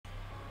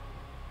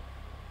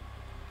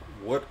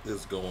What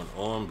is going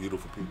on,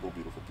 beautiful people,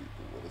 beautiful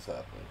people? What is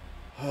happening?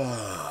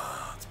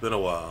 It's been a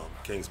while.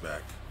 King's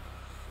back.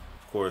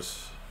 Of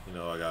course,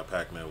 I got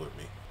Pac-Man with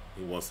me.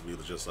 He wants to be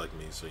just like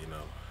me, so,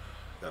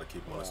 gotta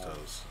keep him on his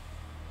toes.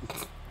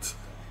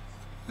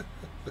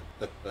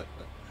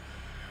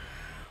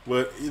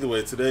 But either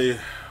way, today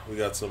we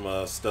got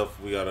some stuff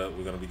we're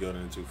gonna be going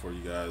into for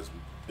you guys.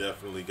 We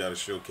definitely got to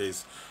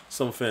showcase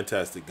some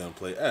fantastic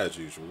gunplay as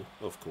usual,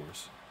 of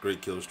course.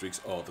 Great kill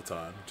streaks all the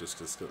time, just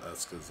because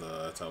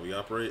that's how we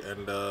operate.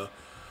 And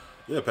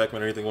yeah,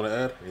 Pac-Man, anything you want to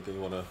add? Anything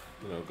you want to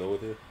go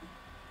with here?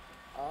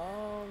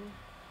 Um,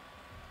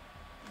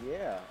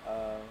 yeah,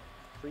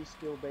 free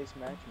skill based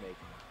matchmaking.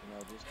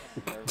 Just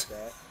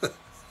nerf that,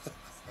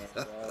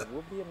 and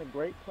we'll be in a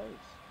great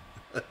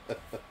place.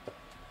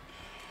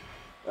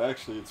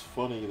 Actually, it's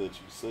funny that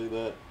you say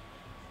that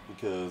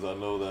because I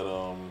know that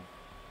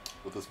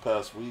with this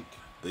past week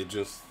they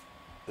just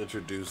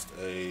introduced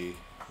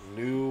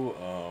new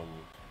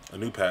a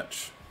new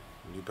patch.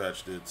 A new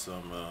patch did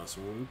some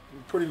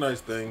pretty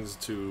nice things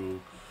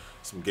to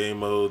some game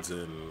modes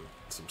and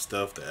some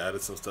stuff. They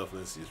added some stuff in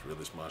this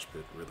realistic mosh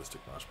pit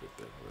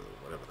thing,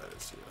 whatever that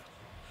is. Yeah.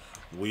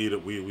 We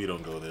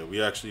don't go there. We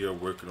actually are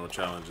working on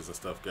challenges and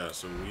stuff, guys.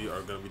 So we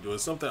are going to be doing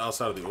something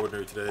outside of the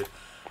ordinary today.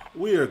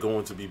 We are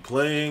going to be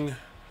playing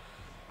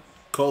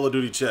Call of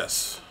Duty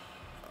Chess.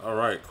 All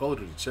right, Call of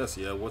Duty Chess.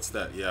 Yeah, what's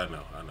that? Yeah, I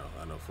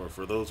know.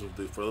 For those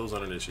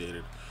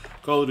uninitiated,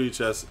 Call of Duty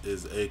Chess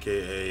is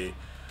AKA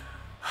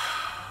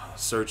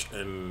search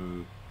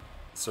and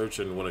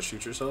want to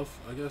shoot yourself.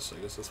 I guess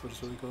that's what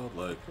it's really called.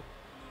 Like,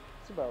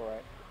 It's about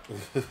right.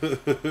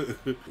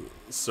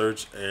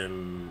 search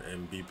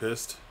and be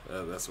pissed.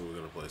 That's what we're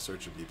gonna play.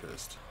 Search and be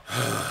pissed.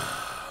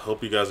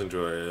 Hope you guys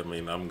enjoy it. I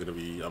mean, I'm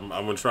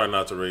gonna try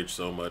not to rage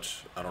so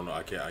much. I don't know.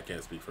 I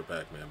can't speak for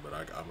Pac-Man, but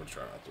I'm gonna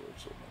try not to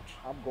rage so much.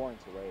 I'm going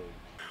to rage.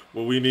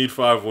 Well, we need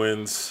 5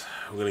 wins.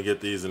 We're gonna get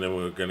these, and then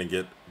we're gonna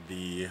get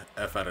the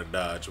F out of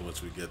Dodge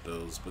once we get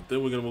those. But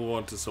then we're gonna move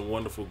on to some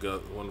wonderful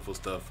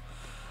stuff.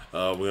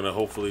 We're gonna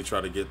hopefully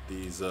try to get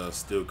these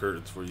steel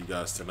curtains for you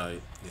guys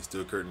tonight. The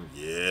steel curtain,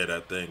 yeah,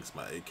 that thing's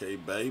my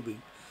AK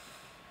baby.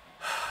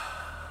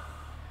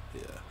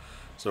 Yeah.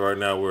 So right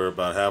now we're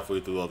about halfway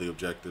through all the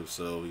objectives.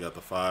 So we got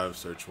the 5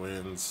 search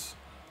wins,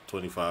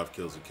 25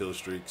 kills and kill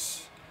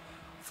streaks,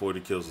 40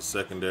 kills of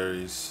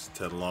secondaries,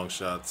 10 long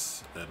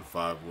shots, and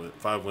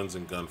 5 wins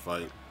in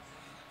gunfight,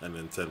 and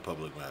then 10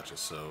 public matches.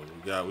 So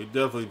we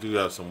definitely do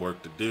have some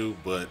work to do,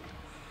 but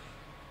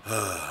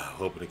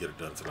hoping to get it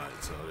done tonight.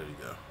 So there you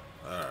go.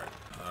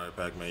 All right,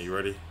 Pac-Man, you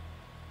ready?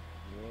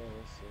 Yeah,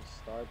 let's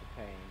start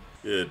the pain.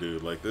 Yeah,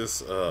 dude. Like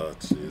this,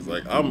 jeez.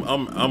 Like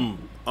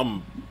I'm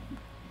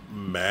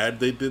mad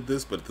they did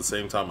this, but at the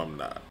same time, I'm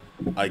not.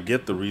 I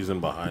get the reason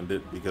behind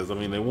it because I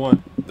mean they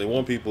want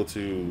people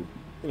to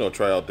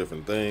try out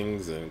different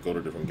things and go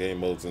to different game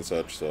modes and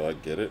such. So I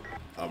get it.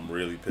 I'm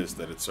really pissed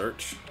that it's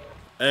search,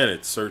 and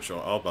it's search on.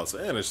 I was about to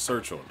say, and it's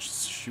search on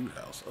shoot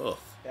house. Ugh.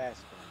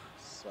 That's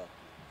gonna suck.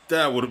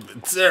 That would have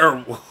been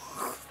terrible.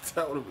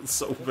 That would have been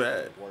so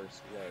bad.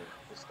 Worst way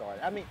to start.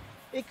 I mean,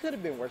 it could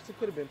have been worse. It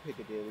could have been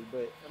Piccadilly,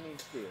 but I mean,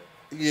 still.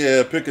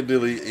 Yeah,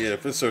 Piccadilly. Yeah,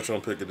 if it's search on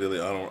Piccadilly,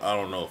 I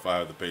don't know if I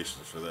have the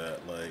patience for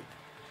that. Like,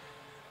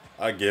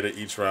 I get it.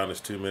 Each round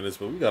is 2 minutes,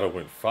 but we gotta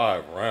win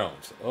 5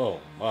 rounds. Oh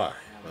my!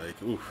 Like,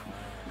 oof.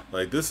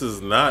 Like this is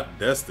not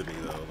Destiny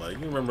though. Like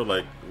you remember,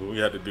 like when we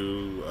had to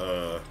do.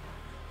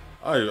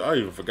 I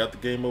even forgot the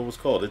game mode was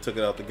called. They took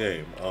it out the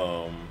game.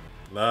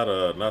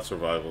 Not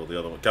survival. The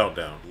other one,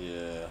 Countdown.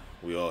 Yeah,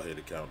 we all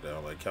hated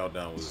Countdown. Like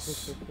Countdown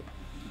was.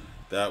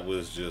 That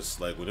was just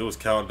like when it was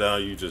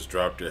Countdown, you just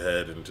dropped your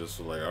head and just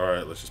were like, all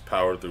right, let's just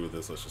power through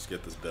this. Let's just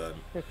get this done.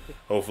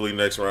 Hopefully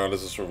next round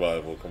is a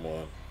survival. Come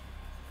on.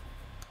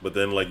 But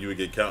then like you would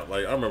get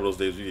I remember those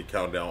days you could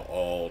Countdown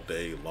all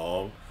day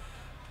long.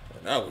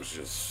 And that was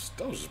just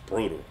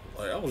brutal.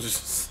 Like I was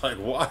just like,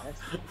 why,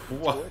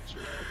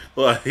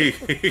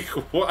 like,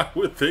 why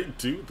would they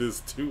do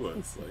this to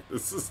us? Like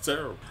this is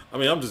terrible. I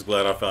mean, I'm just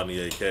glad I found the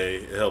AK.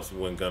 It helps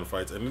me win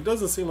gunfights, and it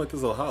doesn't seem like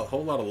there's a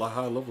whole lot of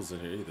high levels in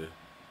here either.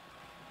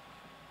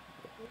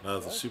 No,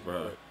 it's super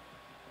high.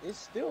 It's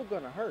still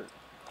gonna hurt.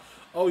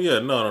 Oh yeah,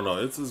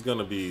 no. This is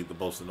gonna be the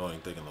most annoying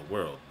thing in the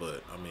world.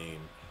 But I mean,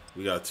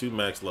 we got 2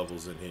 max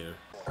levels in here.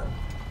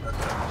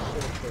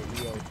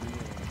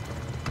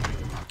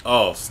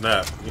 Oh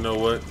snap! You know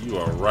what? You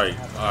are right.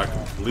 I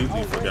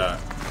completely forgot.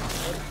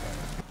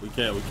 We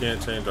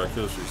can't change our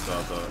kill streak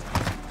style though.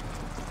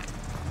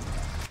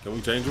 Can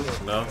we change it?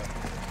 No.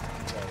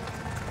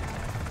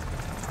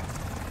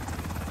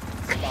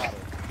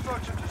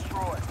 Search and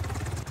destroy.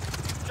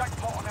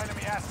 Jackpot on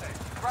enemy assets.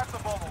 Grab the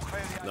bomb or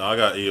clear the. No, I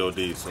got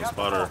EOD, so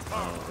spotter. I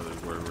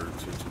don't really worry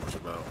too much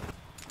about.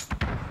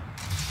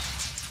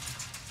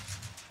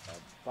 A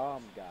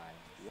bomb guy.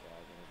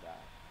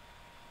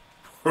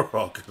 We're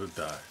all gonna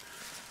die.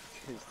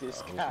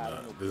 This guy.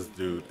 This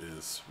dude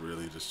is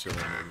really just chilling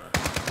in there.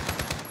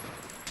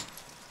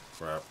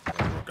 Crap.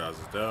 One more guys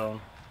is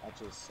down. I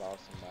just saw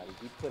somebody.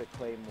 He put a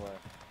claymore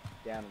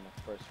down on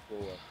the first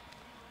floor.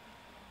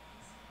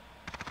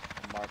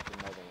 I marked him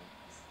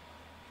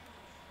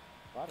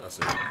That's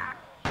it.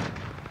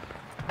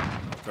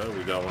 Okay,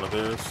 we got one of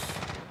theirs.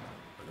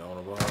 I got one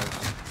of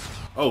ours.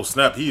 Oh,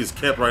 snap. He is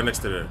camped right next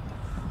to there.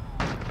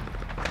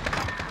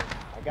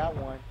 I got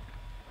one.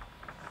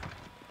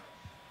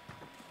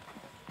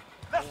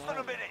 Less than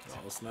a minute.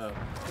 Oh, snap.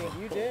 Think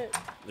you did?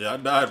 Yeah, I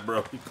died,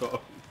 bro. He called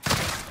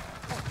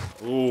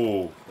me.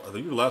 Ooh. I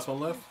think you the last one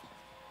left?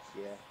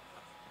 Yeah.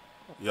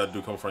 You got to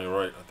do come from your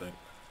right, I think.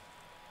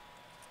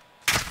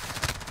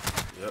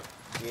 Yep.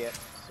 Yeah. As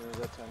soon as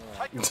I turn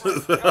around. Take a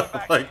break. Go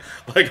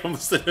back. like I'm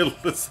sitting there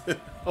listening.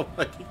 I'm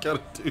like, you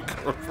gotta do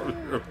come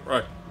from your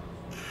right.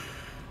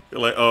 You're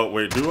like, oh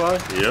wait, do I?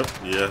 Yep,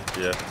 yeah,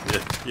 you did.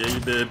 Yeah, you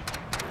did.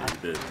 I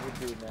didn't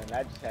do nothing.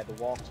 I just had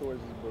to walk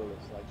towards his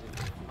bullets.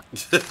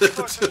 Just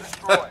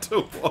had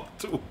to walk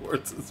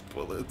towards his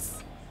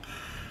bullets.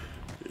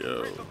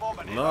 Yo,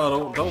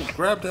 no, don't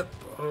grab that.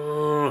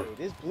 Hey,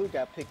 this blue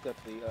guy picked up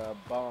the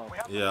bomb.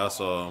 Yeah, I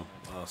saw him.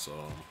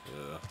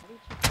 Yeah.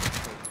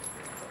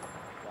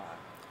 Wow.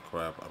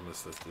 Crap, I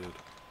missed this dude.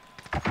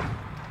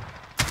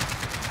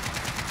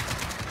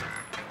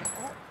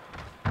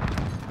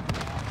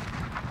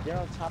 They're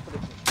on top of the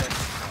construction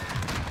site.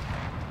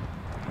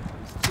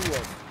 There's two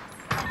of them.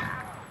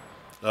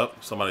 Oh,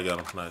 somebody got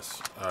him.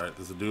 Nice. All right,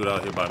 there's a dude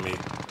out here by me.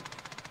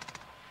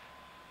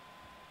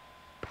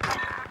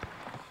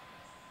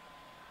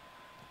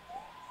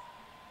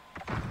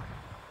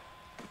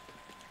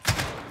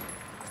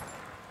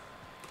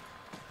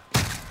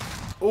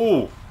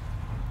 Ooh.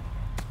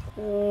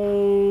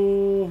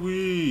 Ooh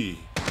wee.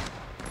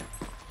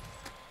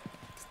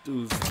 This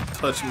dude's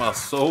touched my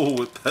soul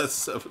with that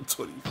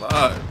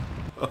 725.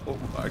 Oh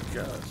my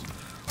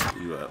gosh.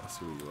 Where you at? Let's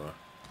see where you are.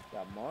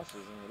 Got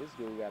monsters in here. This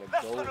dude got a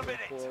Less gold than a and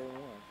minute. 4-1.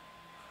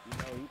 You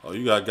know, Oh,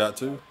 you got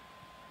too?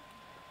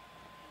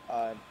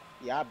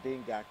 yeah, I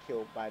been got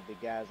killed by the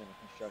guys in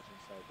the construction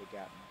site. They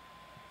got me.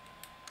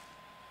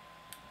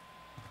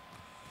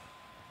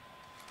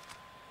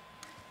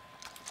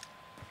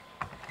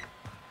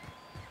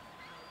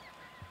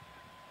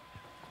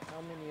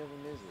 How many of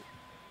them is it?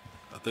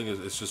 I think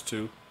it's just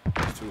two.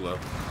 It's two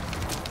left.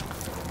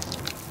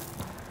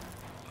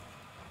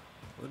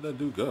 Where'd that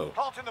dude go?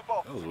 Plant in the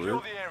bomb. That was Secure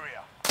weird. the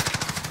area.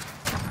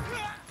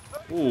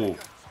 Ooh. Move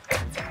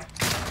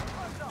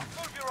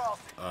your ass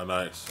in.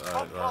 Nice.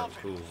 All right,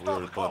 cool. We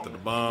already planted the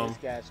bomb. This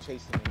guy's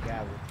chasing the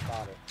guy with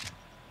fodder.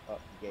 Oh,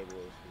 he gave away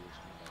his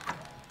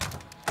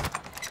position.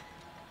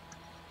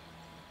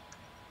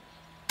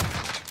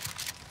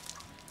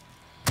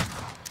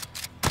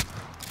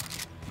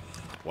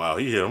 Wow,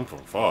 he hit him from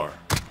far.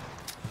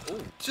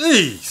 Ooh,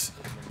 Jeez.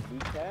 blue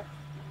cat.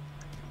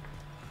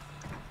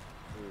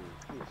 Ooh,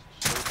 he is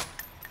shaking.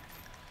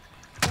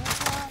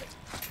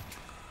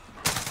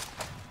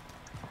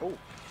 Oh,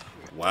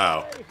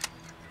 Wow. hey.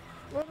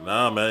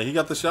 Nah, man, he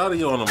got the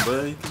shotty on him,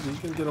 man. He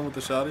can get him with the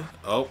shotty.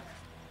 Oh.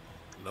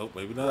 Nope,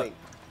 maybe not. Wait,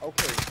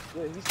 okay,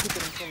 good. He's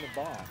keeping him from the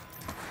bomb.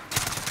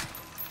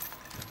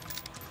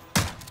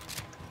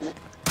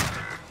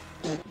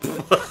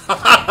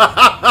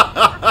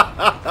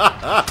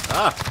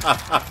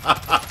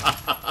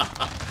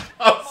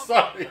 I'm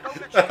sorry.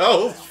 That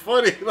was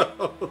funny,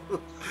 though.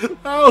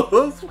 That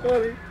was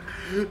funny.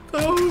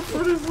 That was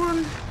pretty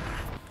funny.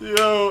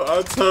 Yo,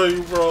 I tell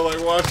you, bro,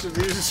 like watching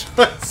these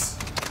shots.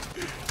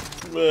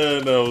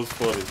 Man, that was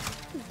funny.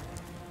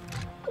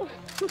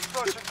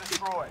 Search and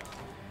destroy.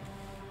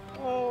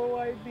 Oh,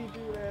 I beat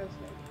you ass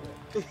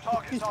like that.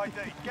 Target's ID.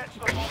 Get to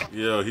the bomb.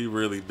 Yo, he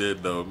really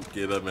did, though.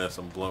 Get that man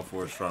some blunt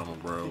force trauma,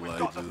 bro. We've Like,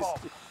 got the just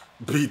bomb.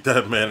 beat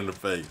that man in the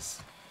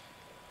face.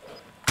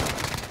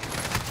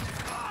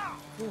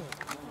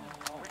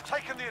 We've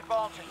taken the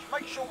advantage.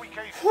 Make sure we keep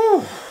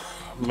it.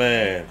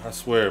 Man, I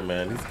swear,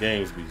 man, these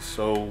games be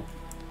so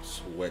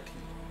sweaty.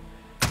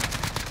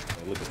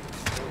 Hey, look at this.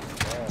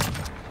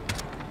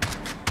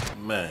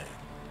 Man,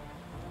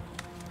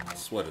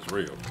 sweat is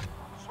real.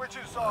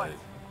 Switching sides.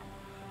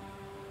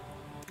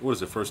 What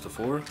is it, 1st to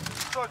 4?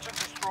 Search and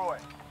destroy.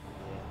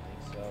 Yeah,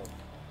 I think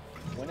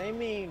so. When they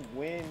mean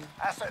win,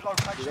 Asset Do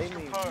location they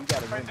mean confirmed. you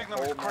gotta win Defending the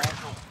them is whole match?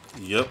 critical.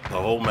 Yep,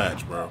 the whole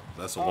match, bro.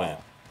 That's a win.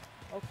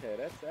 Okay,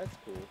 that's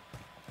cool.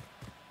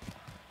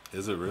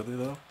 Is it really,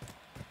 though?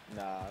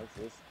 Nah,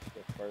 it's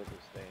the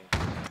furthest thing.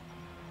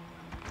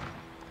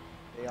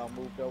 They all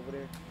moved over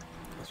there.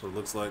 That's what it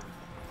looks like.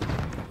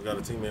 We got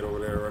a teammate over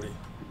there already.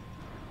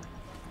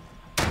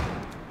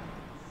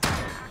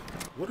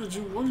 What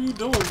are you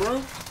doing,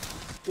 bro?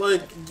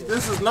 Like,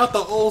 this is not the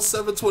old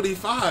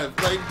 725.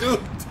 Like, dude,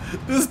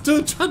 this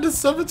dude tried to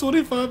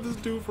 725 this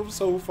dude from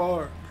so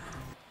far.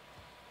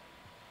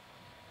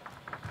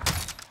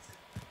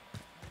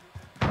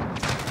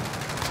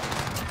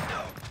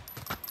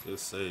 Good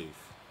save.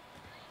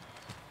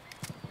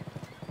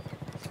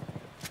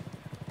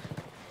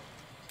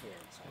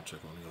 Let's go check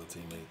on the other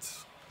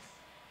teammates.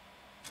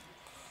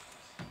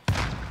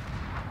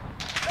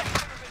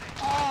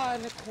 Ah,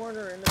 in the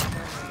corner.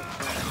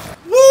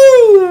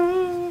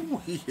 Woo!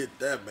 He hit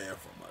that man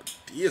from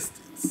a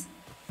distance.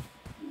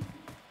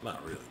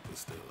 Not really, but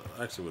still,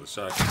 though. Actually, with a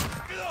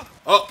shotgun.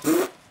 Oh!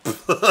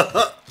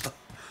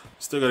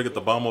 Still gotta get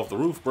the bomb off the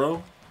roof,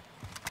 bro.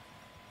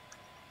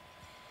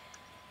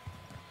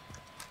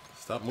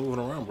 Stop moving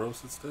around, bro.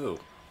 Sit still.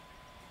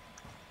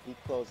 He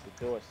closed the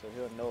door, so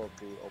he'll know if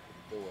dude opened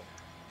the door.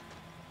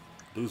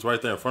 Dude's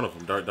right there in front of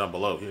him, dart down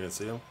below. He didn't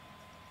see him.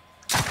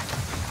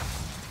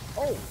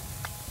 Oh!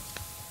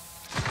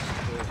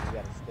 Dude, we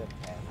got a step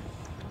pad.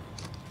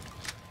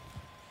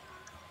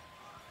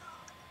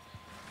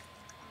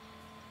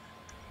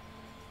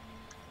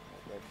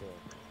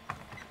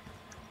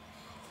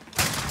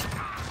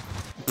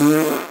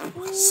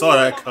 Saw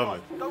that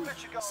coming.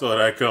 Saw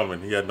that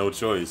coming. He had no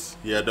choice.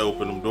 He had to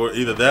open them door.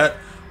 Either that,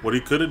 what he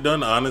could have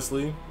done,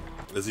 honestly,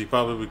 is he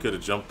probably could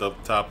have jumped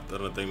up top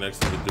on the thing next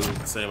to the dude.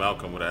 The same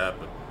outcome would have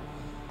happened.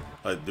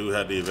 Like, dude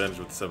had the advantage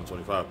with the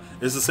 725.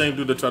 It's the same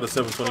dude that tried to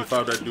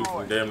 725 that dude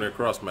from damn near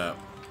cross map.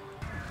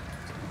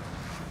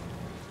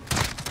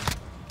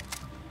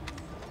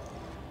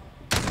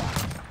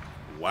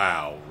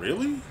 Wow,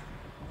 really?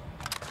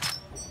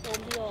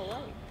 It'll be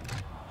alright.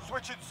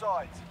 Switching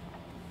sides.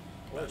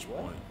 Match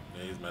point.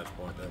 Yeah, he's match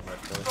point. That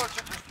match point. Search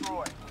and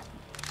destroy.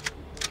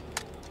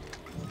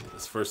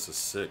 It's first to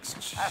 6.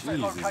 Asset Jeez, these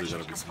are locations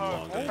gonna be some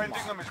long confirmed. games.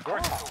 Defending them is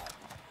critical.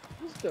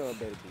 This girl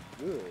better be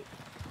good.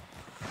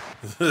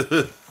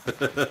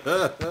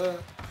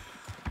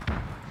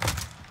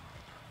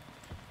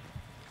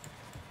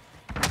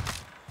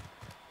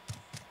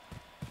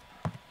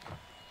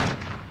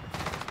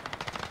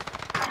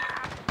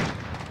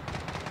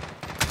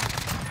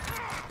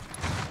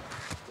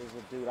 There's a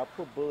dude, I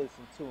put bullets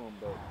into him,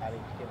 but I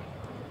didn't kill him.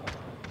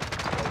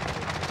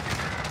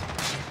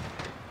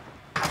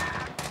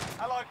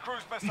 Allied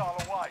cruise missile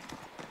away.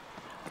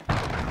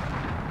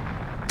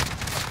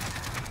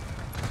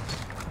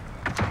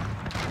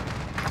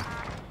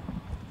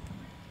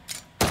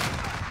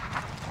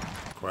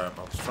 Crap,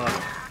 I was trying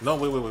to... No,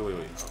 wait.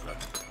 Okay.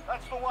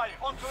 That's the way.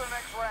 On to the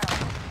next round.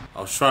 I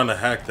was trying to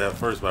hack that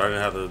first, but I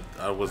didn't have to...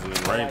 I wasn't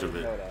in range of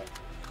it. Know that.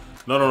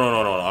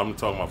 No. I'm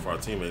talking about for our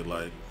teammate,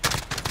 like...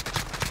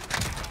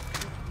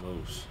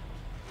 Moves.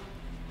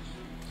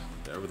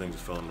 Yeah, everything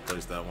just fell into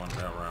place that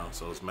round.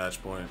 So it's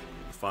match point.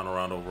 Final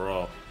round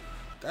overall.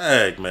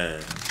 Dang,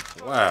 man.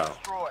 Wow.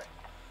 Destroy.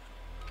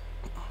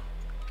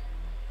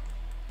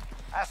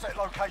 Asset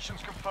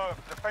locations confirmed.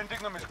 Defending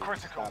them is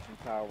critical. Stopping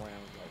power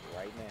rounds like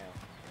right now.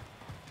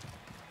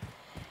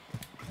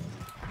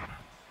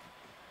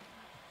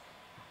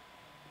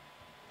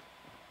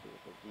 See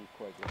if the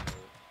decoy gets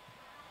there.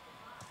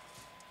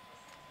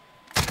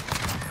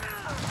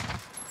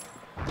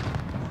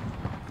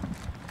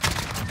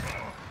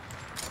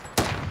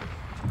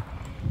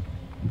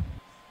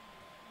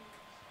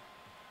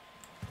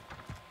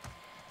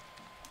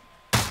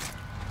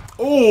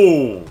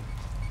 Oh!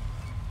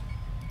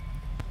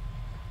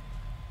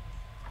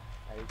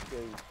 How you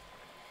kill you?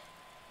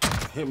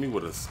 Hit me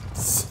with a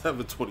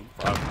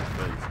 725 in the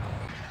face.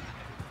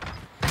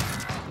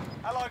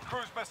 Allied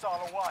cruise missile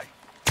away.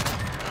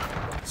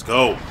 Let's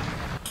go.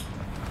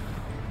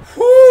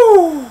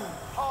 Whoo!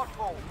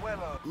 Hardball,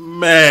 well earned.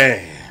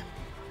 Man.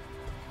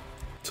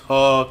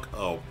 Talk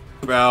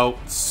about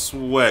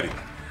sweaty.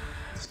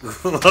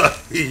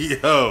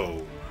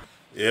 Yo.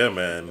 Yeah,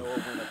 man. No, it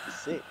went up to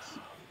 6.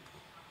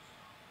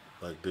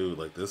 Like, dude,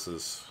 like, this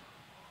is...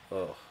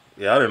 Oh.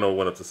 Yeah, I didn't know it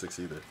went up to 6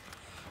 either.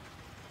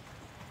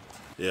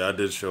 Yeah, I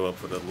did show up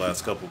for the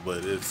last couple,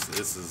 but this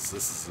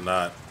is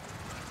not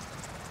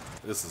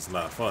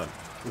fun.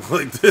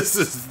 Like, this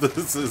is...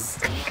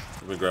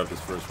 Let me grab this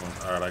first one.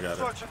 All right, I got it.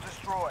 Search and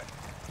destroy.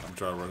 I'm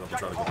trying to run up. I'm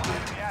trying to Jackpot go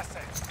enemy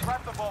assets.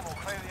 Grab the bomb or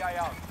clear the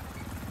AO.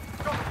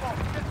 Drop the bomb.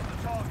 Get to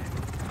the target.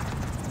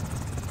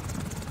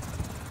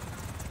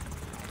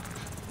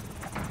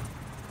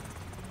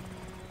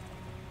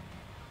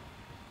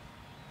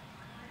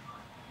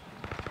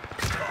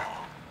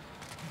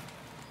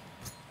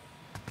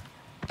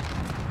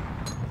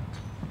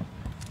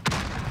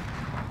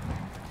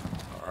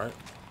 All right.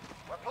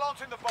 We're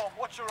planting the bomb.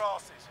 Watch your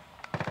asses.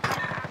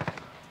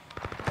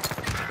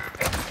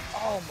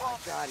 Oh my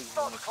god, he's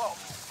Start the clock.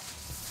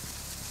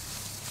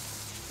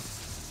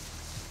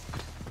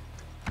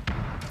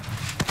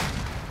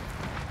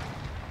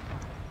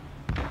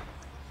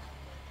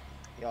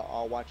 Y'all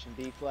all watching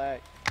B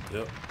flag?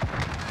 Yep.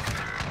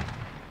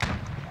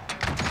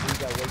 We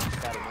got right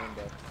beside a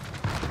window.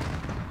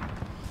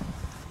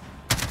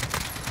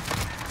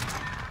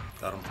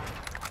 Got him.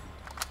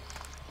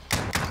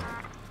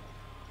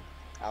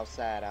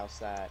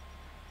 Outside.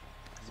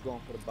 He's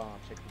going for the bomb.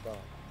 Check the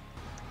bomb.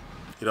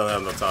 He don't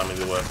have no time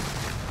either way.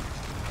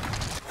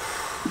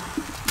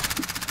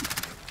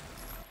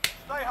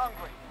 Stay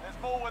hungry. There's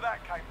more where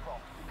that came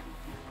from.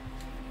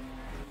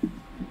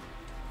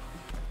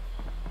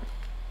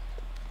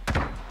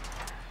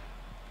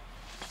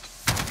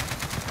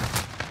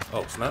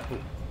 Oh, snap.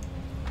 Ooh.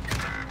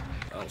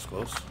 That was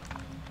close.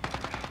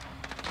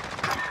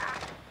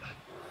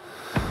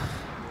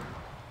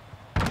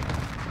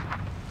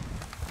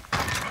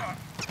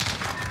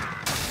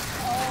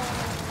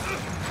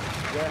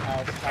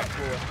 Warehouse, top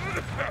floor,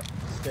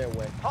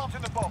 stairway.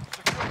 Planting the bomb.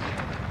 Secure the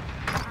area.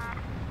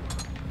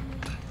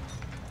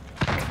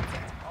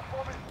 Our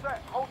bomb is set.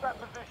 Hold that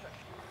position.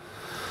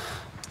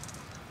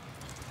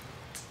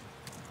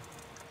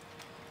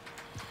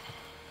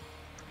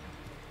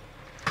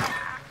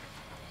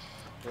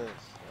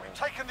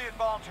 the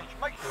advantage.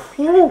 Make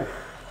Whew.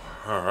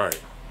 All right.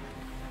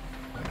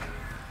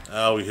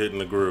 Now we hitting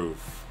the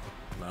groove.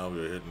 Now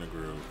we're hitting the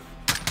groove.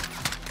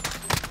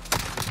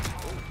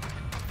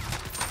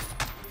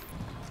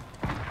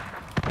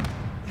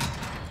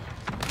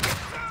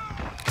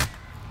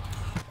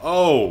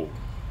 Oh.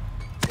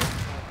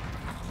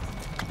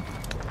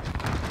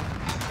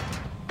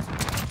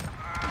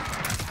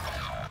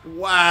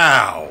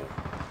 Wow.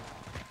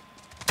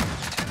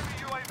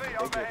 UAV They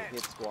get overhead.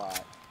 hit squad.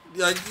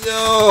 Like,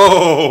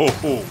 yo.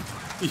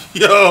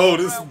 Yo,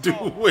 this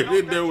dude went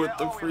in there with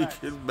the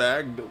freaking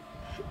Magnum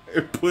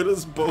and put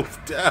us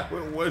both down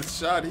with one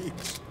shot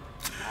each.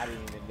 I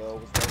didn't even know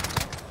it was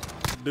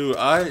that.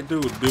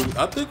 Dude,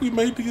 I think we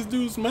made these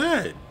dudes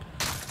mad.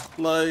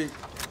 Like,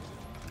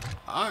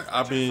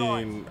 I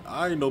mean,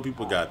 I didn't know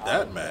people got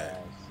that mad.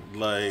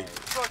 Like,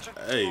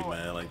 hey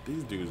man, like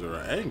these dudes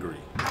are angry.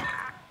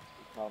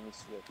 Call me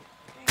Swift.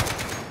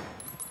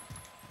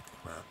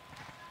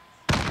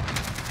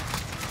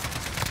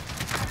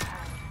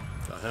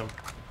 Got him.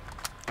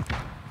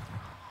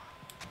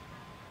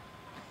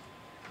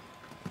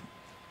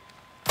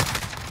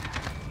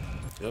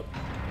 Yep.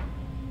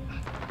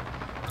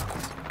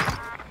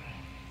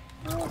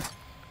 Oh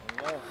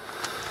no.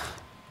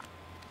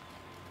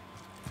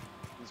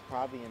 He's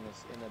probably in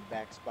the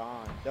back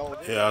spawn. Don't.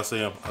 Yeah, I see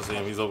him. I see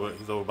him. He's over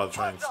by the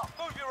trains. Hands up.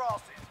 Move your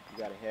asses. You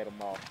gotta head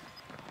him off.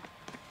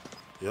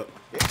 Yep.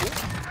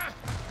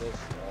 This,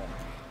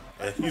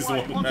 And he's the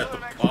one who had the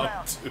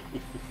pop too.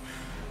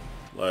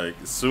 Like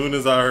as soon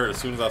as I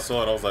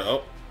saw it, I was like,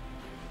 oh,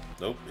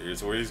 nope,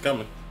 here's where he's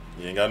coming.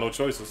 He ain't got no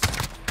choices.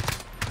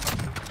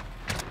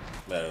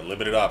 Man,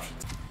 limited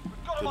options.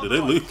 Did they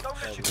leave?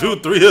 2,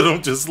 3 of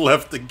them just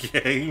left the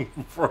game,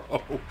 bro.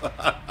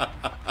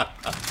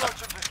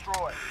 Search and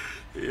destroy.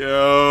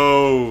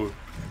 Yo,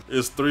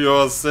 it's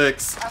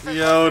 3-on-6.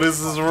 Yo, this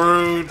is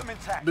rude,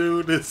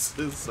 dude. This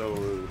is so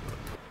rude.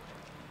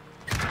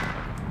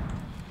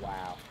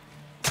 wow.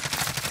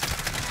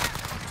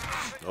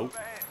 Nope.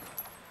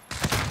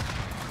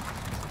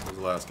 Where's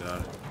the last guy? I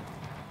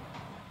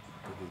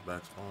think he's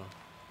back spawn.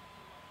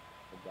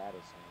 The guy that's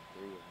on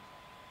 3 of them.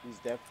 He's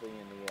definitely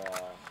in the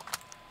building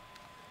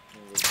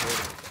with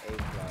the A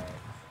flag.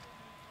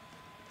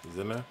 He's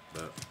in there?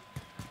 Bet.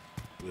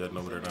 We heading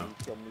over there now.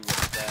 He killed me with the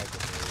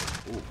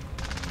flag. Ooh.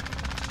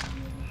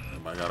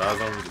 Everybody got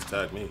eyes on me? Just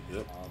tag me.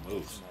 Yep.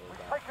 Moves.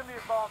 Taking the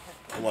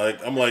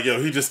advantage. I'm like, yo,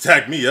 he just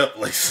tagged me up.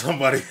 Like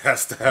somebody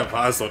has to have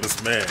eyes on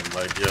this man.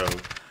 Like, yo,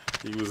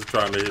 he was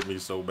trying to hit me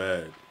so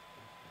bad.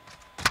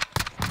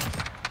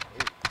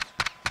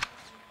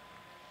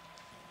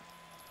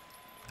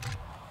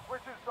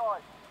 Switch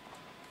inside.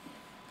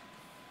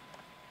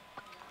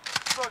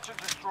 Search and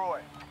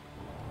destroy.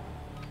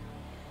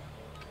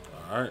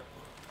 All right.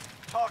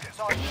 Target's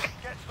ID.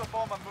 Get to the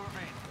bomb and move in.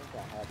 I think I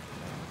have to.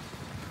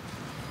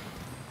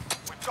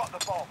 We've got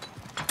the bomb.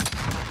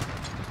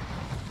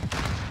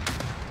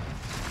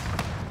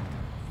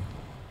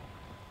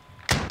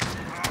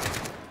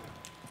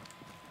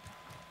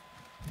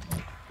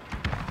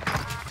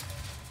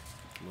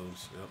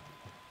 Moves. Yep.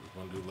 There's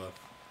one dude left.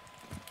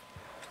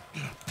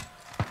 I'm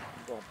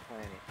gonna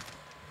plant it.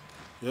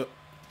 Yep.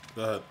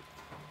 Go ahead.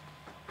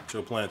 Put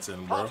your plants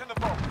in, bro. Planting the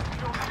bomb.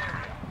 Secure the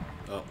area.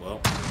 Oh, well.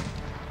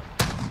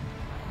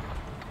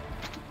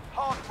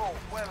 Hardball.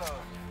 Well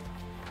earned.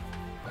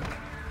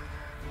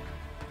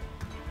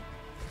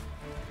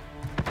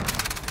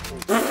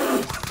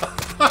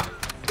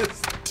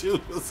 This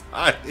dude was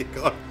hiding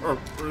on our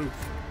roof.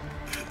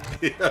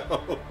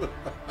 Yo.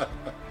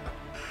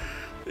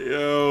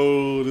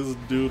 Yo, this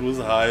dude was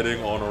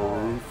hiding on a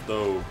roof,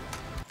 though.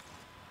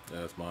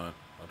 Yeah, that's mine.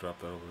 I dropped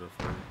that over there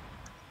for you.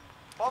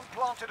 Bomb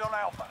planted on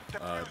Alpha.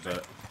 Alright, Defuse it.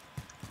 bet.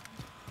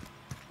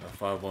 Got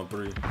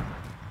 513.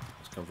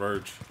 Let's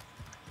converge.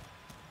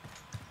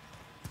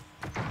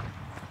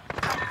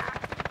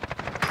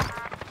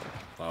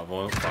 Five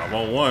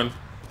on one.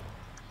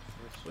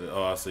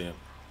 Oh, I see him.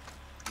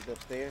 He's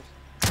upstairs.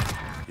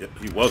 Yep,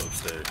 he was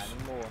upstairs. Not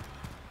anymore.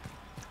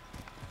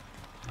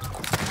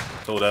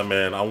 Told that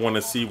man, I want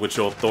to see what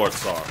your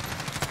thoughts are.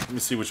 Let me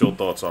see what your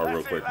thoughts are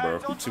real quick, bro.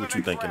 See what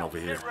you thinking over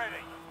here. Get ready.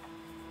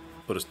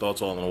 Put his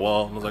thoughts all on the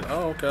wall. And I was like,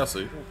 oh, okay, I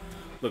see.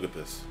 Look at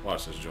this.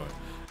 Watch this joint.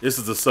 This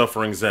is the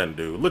Suffering Zen,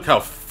 dude. Look how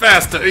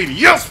fast the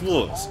ADS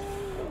was.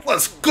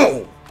 Let's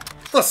go.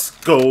 Let's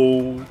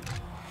go.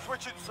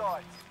 Switching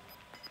sides.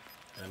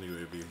 And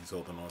UAV he's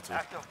holding on to.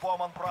 Active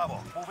bomb on Bravo.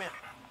 Move in.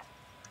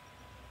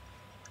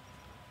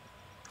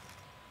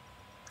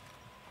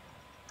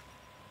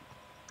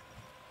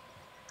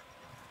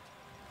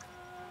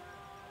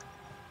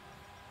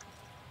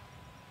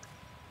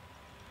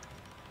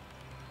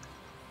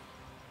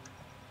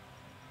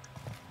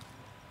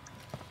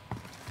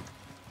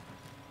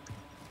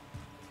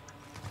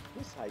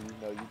 This is how you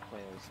know you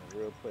playing with some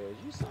real players.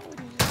 You saw what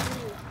he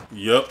just did.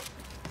 Yep.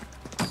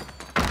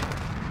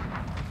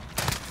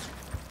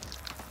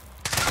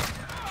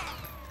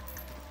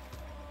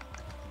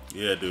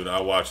 Yeah, dude, I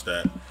watched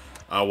that.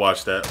 I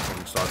watched that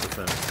from start to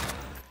finish.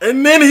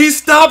 And then he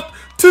stopped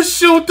to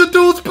shoot the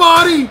dude's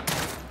body.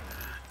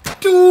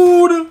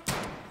 Dude!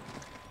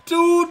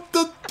 Dude,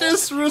 the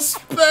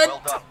disrespect!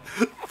 Well done.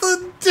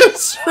 The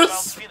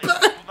disrespect,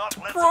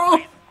 bro!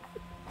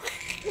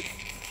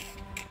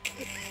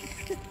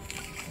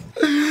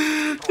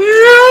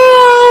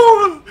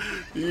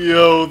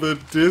 Yo, the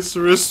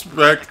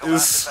disrespect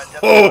is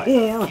so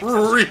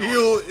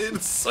real in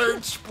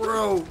Search,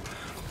 bro.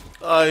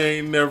 I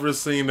ain't never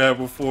seen that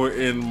before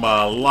in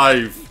my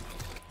life.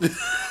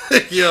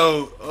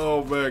 Yo,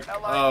 oh man,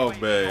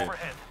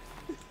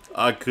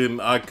 I couldn't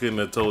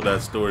have told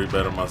that story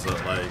better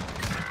myself. Like,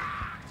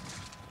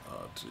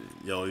 oh gee,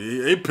 yo,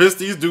 he pissed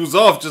these dudes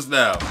off just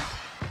now.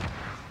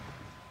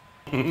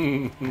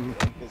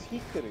 Because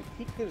he could have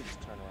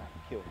just turned around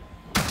and killed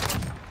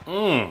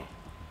him.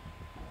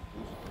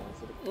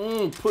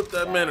 Put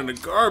that man in the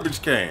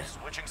garbage can.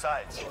 Switching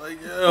sides.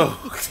 Like, yo,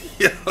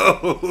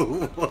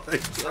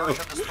 like, yo.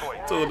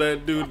 Told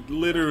that dude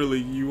literally,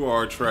 you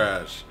are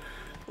trash.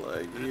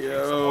 Like,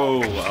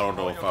 yo, I don't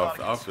know if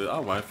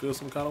I might feel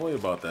some kind of way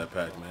about that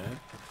pack, man.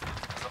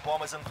 The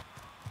bomb is in.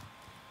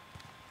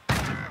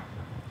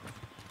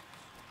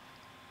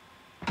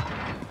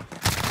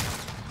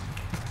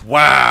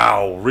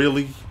 Wow,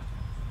 really?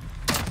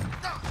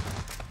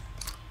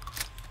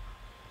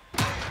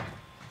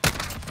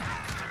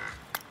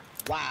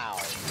 Wow.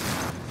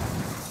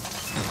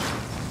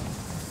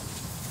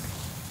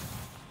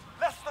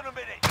 Less than a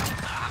minute.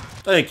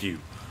 Thank you.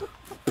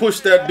 Push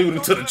that dude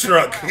into the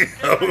truck.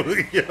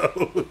 Yo.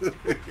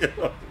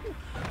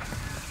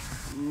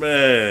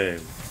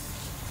 Man.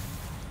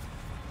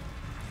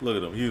 Look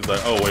at him. He was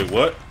like, oh, wait,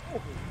 what?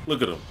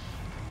 Look at him.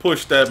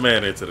 Push that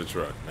man into the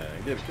truck,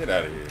 man. Get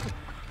out of here.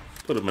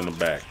 Put him in the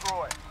back.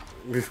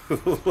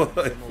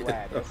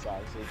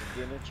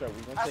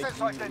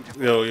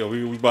 Yo,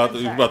 we about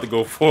to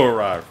go for a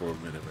ride for a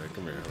minute, man.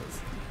 Come here,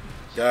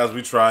 guys.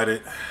 We tried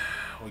it.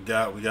 We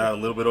got a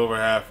little bit over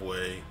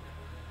halfway.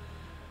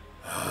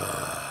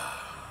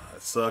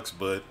 It sucks,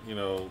 but you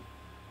know,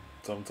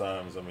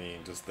 sometimes I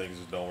mean, just things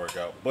just don't work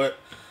out. But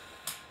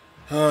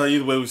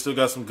either way, we still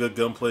got some good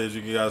gunplay. As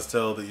you guys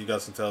tell the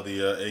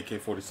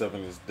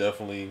AK-47 is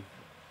definitely.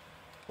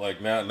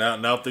 Like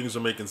now things are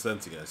making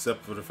sense again,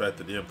 except for the fact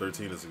that the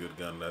M13 is a good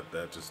gun.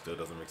 That just still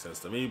doesn't make sense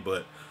to me.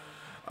 But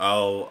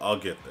I'll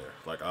get there.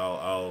 Like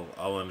I'll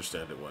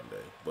understand it one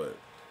day. But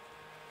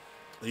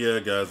yeah,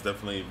 guys,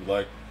 definitely if you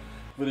like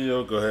the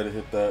video, go ahead and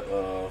hit that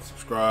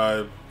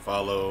subscribe,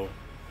 follow,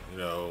 you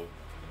know,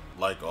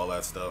 like all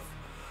that stuff.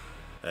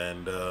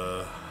 And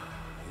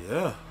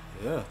yeah,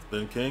 it's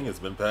been King. It's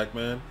been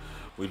Pac-Man.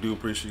 We do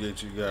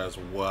appreciate you guys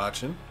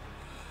watching,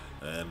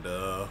 and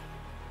we'll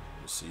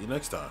see you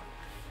next time.